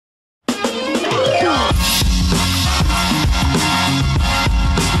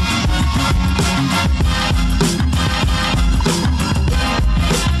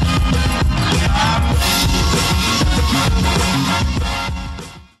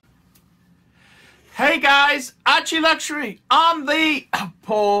Hey guys, ArchieLuxury on the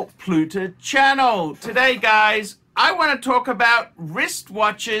Paul Pluta channel. Today guys, I want to talk about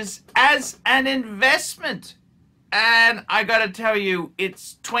wristwatches as an investment. And I got to tell you,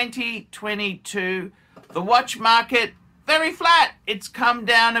 it's 2022. The watch market, very flat. It's come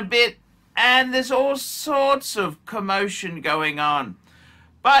down a bit and there's all sorts of commotion going on.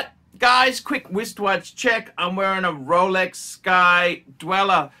 But guys, quick wristwatch check. I'm wearing a Rolex Sky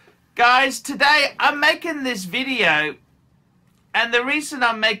Dweller. Guys, today I'm making this video, and the reason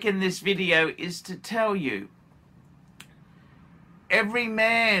I'm making this video is to tell you, every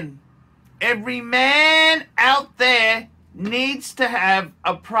man out there needs to have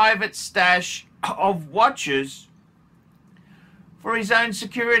a private stash of watches for his own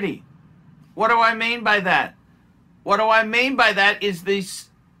security. What do I mean by that? What do I mean by that is this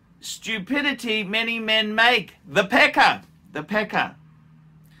stupidity many men make. The pecker.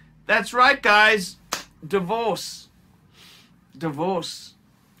 That's right, guys. Divorce.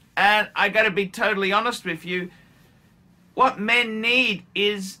 And I got to be totally honest with you. What men need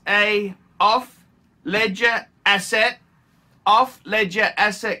is a off-ledger asset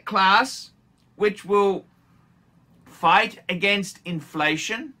class, which will fight against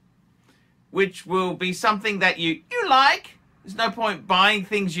inflation, which will be something that you like. There's no point buying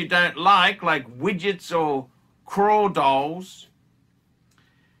things you don't like widgets or crawl dolls.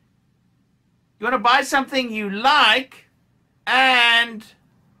 You want to buy something you like, and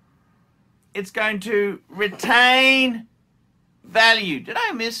it's going to retain value. Did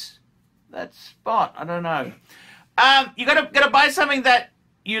I miss that spot? I don't know. You got to buy something that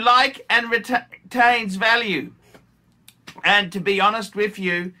you like and retains value. And to be honest with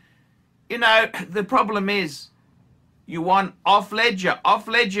you, you know, the problem is you want off-ledger.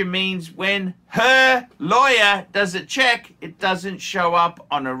 Off-ledger means when her lawyer does a check, it doesn't show up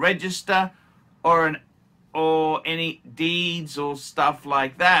on a register or any deeds or stuff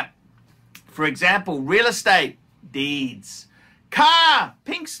like that. For example, real estate deeds, car,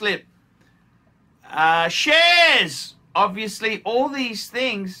 pink slip, shares. Obviously, all these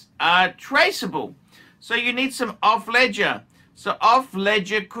things are traceable. So you need some off-ledger. So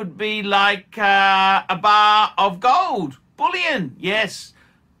off-ledger could be like a bar of gold, bullion. Yes.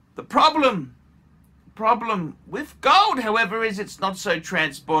 The problem with gold, however, is it's not so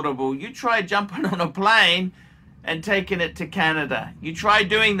transportable. You try jumping on a plane and taking it to Canada. You try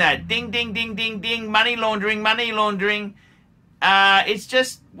doing that. Ding, ding, ding, ding, ding. Money laundering. It's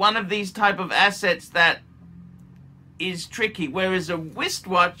just one of these type of assets that is tricky. Whereas a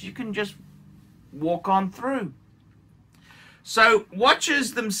wristwatch, you can just walk on through. So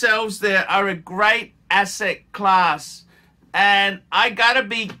watches themselves there are a great asset class. And I gotta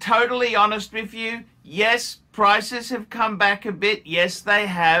be totally honest with you. Yes, prices have come back a bit. Yes, they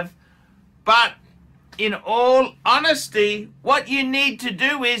have. But in all honesty, what you need to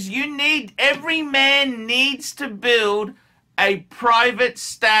do is every man needs to build a private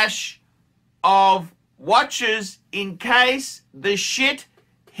stash of watches in case the shit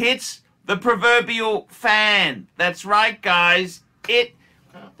hits the proverbial fan. That's right, guys.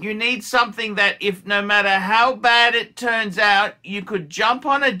 You need something that if no matter how bad it turns out, you could jump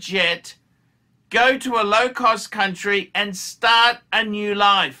on a jet, go to a low-cost country and start a new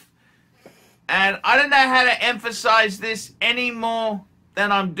life. And I don't know how to emphasize this any more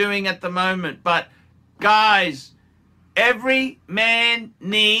than I'm doing at the moment. But guys, every man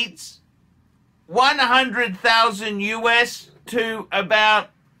needs 100,000 US to about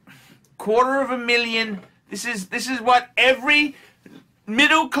 $250,000. This is what every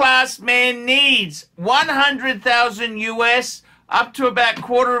middle-class man needs. 100,000 US up to about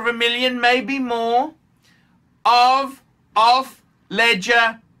 $250,000, maybe more, of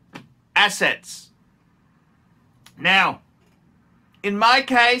off-ledger assets. Now, in my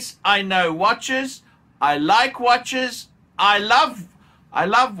case, I know watches. I like watches. I love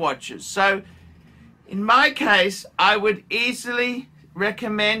watches. So, in my case, I would easily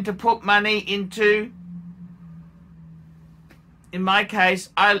recommend to put money into. In my case,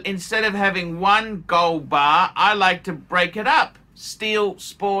 instead of having one gold bar, I like to break it up. Steel,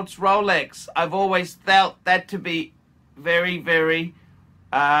 sports, Rolex. I've always felt that to be very, very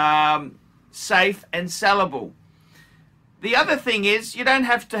safe and sellable. The other thing is, you don't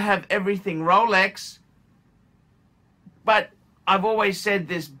have to have everything Rolex, but I've always said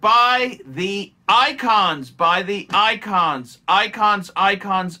this, buy the icons. Icons.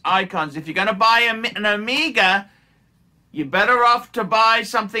 If you're going to buy an Omega, you're better off to buy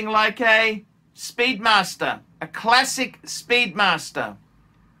something like a Speedmaster, a classic Speedmaster.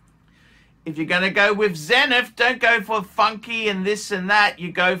 If you're going to go with Zenith, don't go for funky and this and that.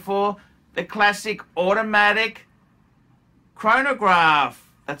 You go for the classic automatic chronograph.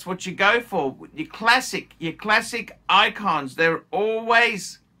 That's what you go for. Your classic icons. They're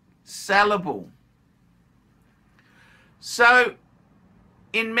always sellable. So,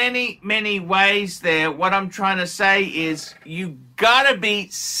 in many ways there, what I'm trying to say is you gotta be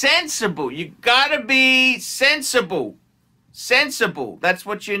sensible. You gotta be sensible. Sensible. That's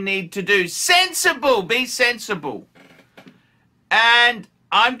what you need to do. Sensible. Be sensible. And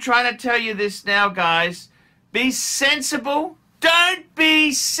I'm trying to tell you this now, guys. Be sensible. Don't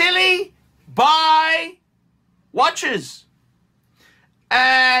be silly. Buy watches.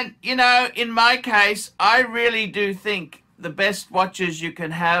 And, you know, in my case, I really do think the best watches you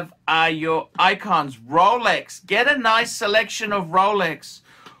can have are your icons. Rolex. Get a nice selection of Rolex.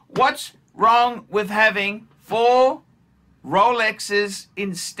 What's wrong with having 4 Rolexes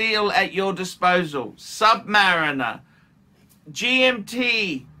in steel at your disposal? Submariner,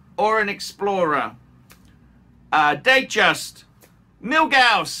 GMT, or an Explorer. Datejust,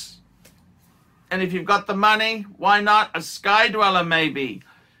 Milgauss. And if you've got the money, why not a Sky Dweller maybe?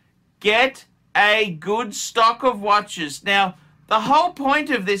 Get a good stock of watches. Now, the whole point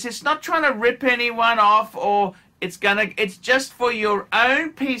of this is not trying to rip anyone off, or it's just for your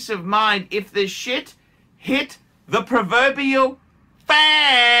own peace of mind. If the shit hit the proverbial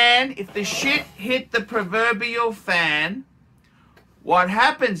fan, if the shit hit the proverbial fan, what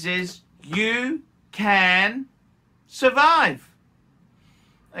happens is you can survive.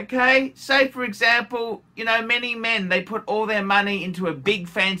 Okay, say for example, you know, many men, they put all their money into a big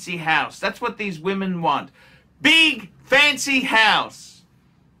fancy house. That's what these women want. Big fancy house.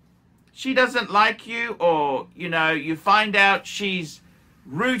 She doesn't like you, or, you know, you find out she's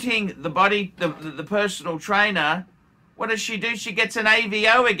rooting the personal trainer. What does she do? She gets an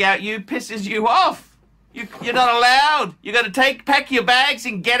AVO about you, pisses you off. You're not allowed. You got to pack your bags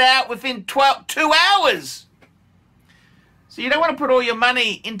and get out within 2 hours. So you don't want to put all your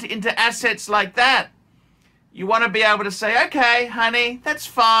money into assets like that. You want to be able to say, okay, honey, that's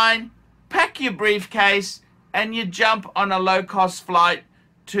fine. Pack your briefcase and you jump on a low-cost flight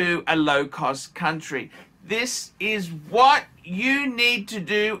to a low-cost country. This is what you need to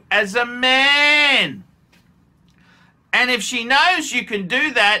do as a man. And if she knows you can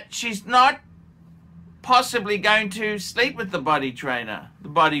do that, she's not possibly going to sleep with the body trainer, the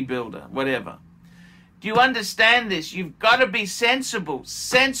bodybuilder, whatever. Do you understand this? You've got to be sensible.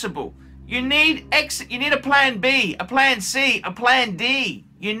 Sensible. You need a plan B, a plan C, a plan D.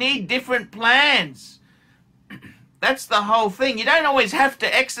 You need different plans. That's the whole thing. You don't always have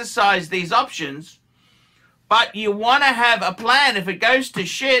to exercise these options, but you want to have a plan. If it goes to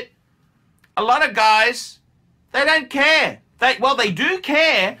shit, a lot of guys, they don't care. They do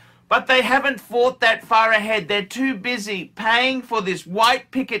care, but they haven't thought that far ahead. They're too busy paying for this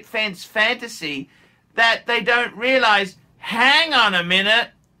white picket fence fantasy that they don't realize, hang on a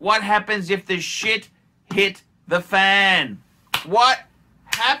minute, what happens if the shit hit the fan? What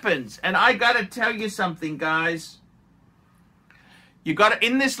happens? And I got to tell you something, guys.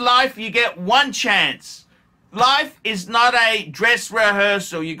 In this life, you get one chance. Life is not a dress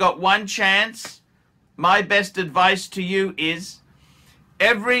rehearsal. You got one chance. My best advice to you is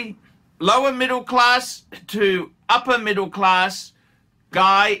every lower middle class to upper middle class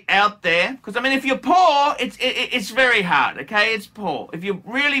guy out there, because I mean, if you're poor, it's very hard, okay? It's poor. If you're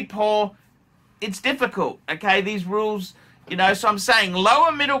really poor, it's difficult, okay? These rules, you know, so I'm saying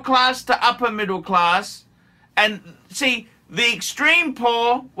lower middle class to upper middle class. And see, the extreme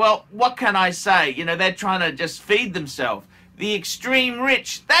poor, well, what can I say? You know, they're trying to just feed themselves. The extreme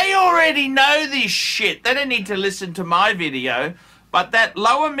rich, they already know this shit. They don't need to listen to my video. But that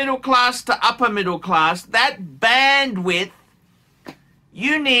lower middle class to upper middle class, that bandwidth,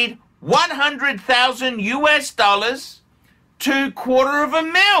 you need 100,000 US dollars to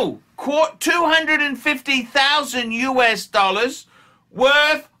 $250,000 250,000 US dollars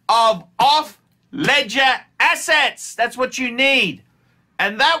worth of off-ledger assets. That's what you need.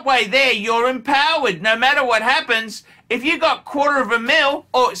 And that way there, you're empowered. No matter what happens, if you got $250,000,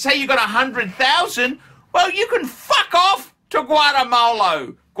 or say you got 100,000, well, you can fuck off to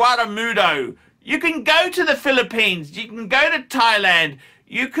Guatemala. You can go to the Philippines. You can go to Thailand.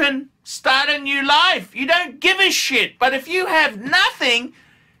 You can start a new life. You don't give a shit. But if you have nothing,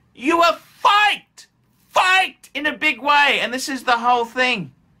 you are fight in a big way. And this is the whole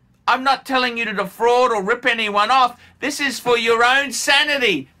thing. I'm not telling you to defraud or rip anyone off. This is for your own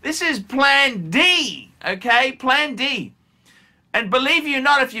sanity. This is plan D, okay? Plan D. And believe you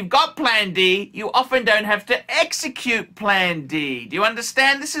not, if you've got plan D, you often don't have to execute plan D. Do you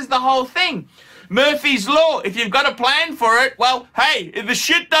understand? This is the whole thing. Murphy's Law. If you've got a plan for it, well, hey, the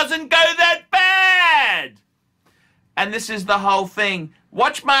shit doesn't go that bad. And this is the whole thing.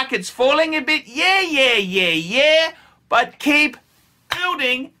 Watch market's falling a bit. Yeah. But keep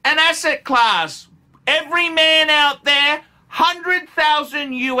building an asset class. Every man out there,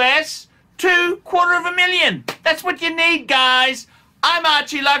 100,000 US to $250,000. That's what you need, guys. I'm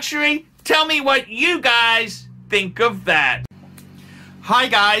ArchieLuxury. Tell me what you guys think of that. Hi,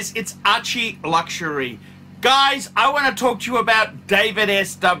 guys. It's ArchieLuxury. Guys, I want to talk to you about David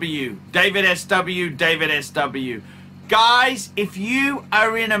SW. David SW. Guys, if you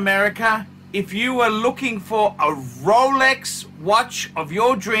are in America, if you are looking for a Rolex watch of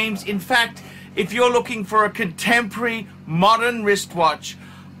your dreams, in fact, if you're looking for a contemporary modern wristwatch,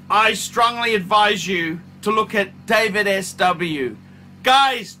 I strongly advise you to look at David SW.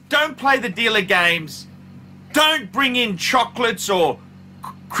 Guys, don't play the dealer games. Don't bring in chocolates or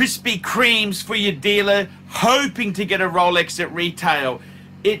Krispy Kremes for your dealer hoping to get a Rolex at retail.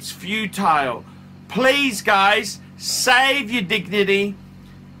 It's futile. Please, guys, save your dignity.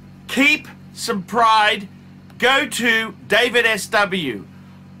 Keep some pride. Go to David SW.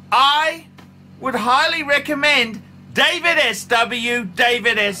 I would highly recommend David SW.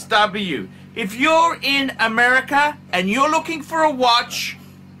 If you're in America and you're looking for a watch,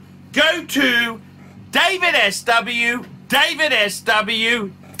 go to David SW.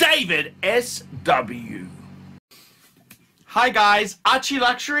 Hi guys,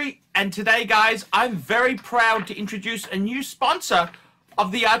 ArchieLuxury, and today guys, I'm very proud to introduce a new sponsor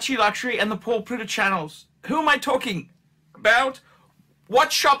of the ArchieLuxury and the Paul Pluta channels. Who am I talking about?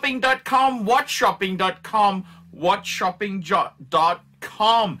 WatchShopping.com,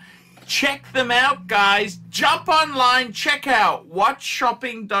 WatchShopping.com. Check them out, guys. Jump online, check out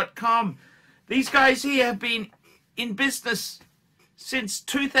WatchShopping.com. These guys here have been in business since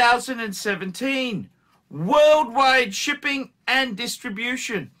 2017. Worldwide shipping and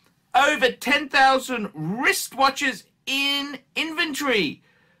distribution. Over 10,000 wristwatches in inventory.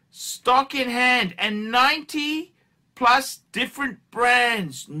 Stock in hand, and 90 plus different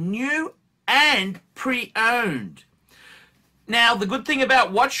brands, new and pre-owned. Now, the good thing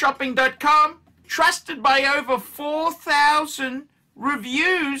about WatchShopping.com, trusted by over 4,000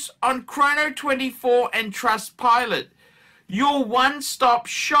 reviews on Chrono24 and Trustpilot. Your one-stop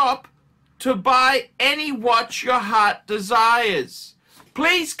shop to buy any watch your heart desires.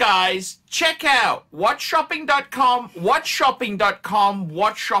 Please, guys, check out WatchShopping.com,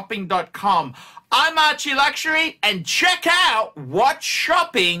 WatchShopping.com. I'm ArchieLuxury, and check out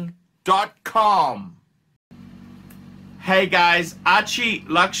WatchShopping.com. Hey guys,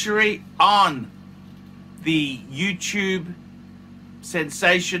 ArchieLuxury on the YouTube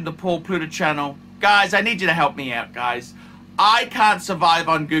sensation, the Paul Pluta channel. Guys, I need you to help me out, guys. I can't survive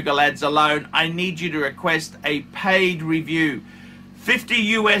on Google Ads alone. I need you to request a paid review. $50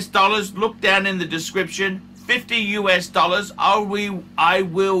 US, look down in the description. $50 US, I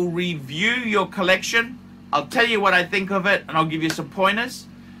will review your collection. I'll tell you what I think of it, and I'll give you some pointers.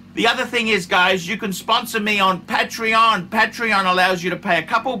 The other thing is, guys, you can sponsor me on Patreon. Patreon allows you to pay a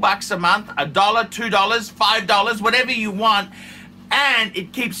couple bucks a month, $1, $2, $5, whatever you want, and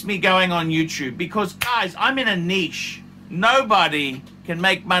it keeps me going on YouTube because, guys, I'm in a niche. Nobody can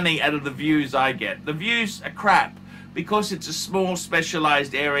make money out of the views I get. The views are crap because it's a small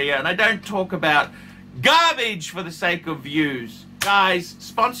specialized area, and I don't talk about garbage for the sake of views. Guys,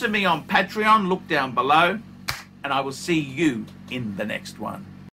 sponsor me on Patreon. Look down below, and I will see you in the next one.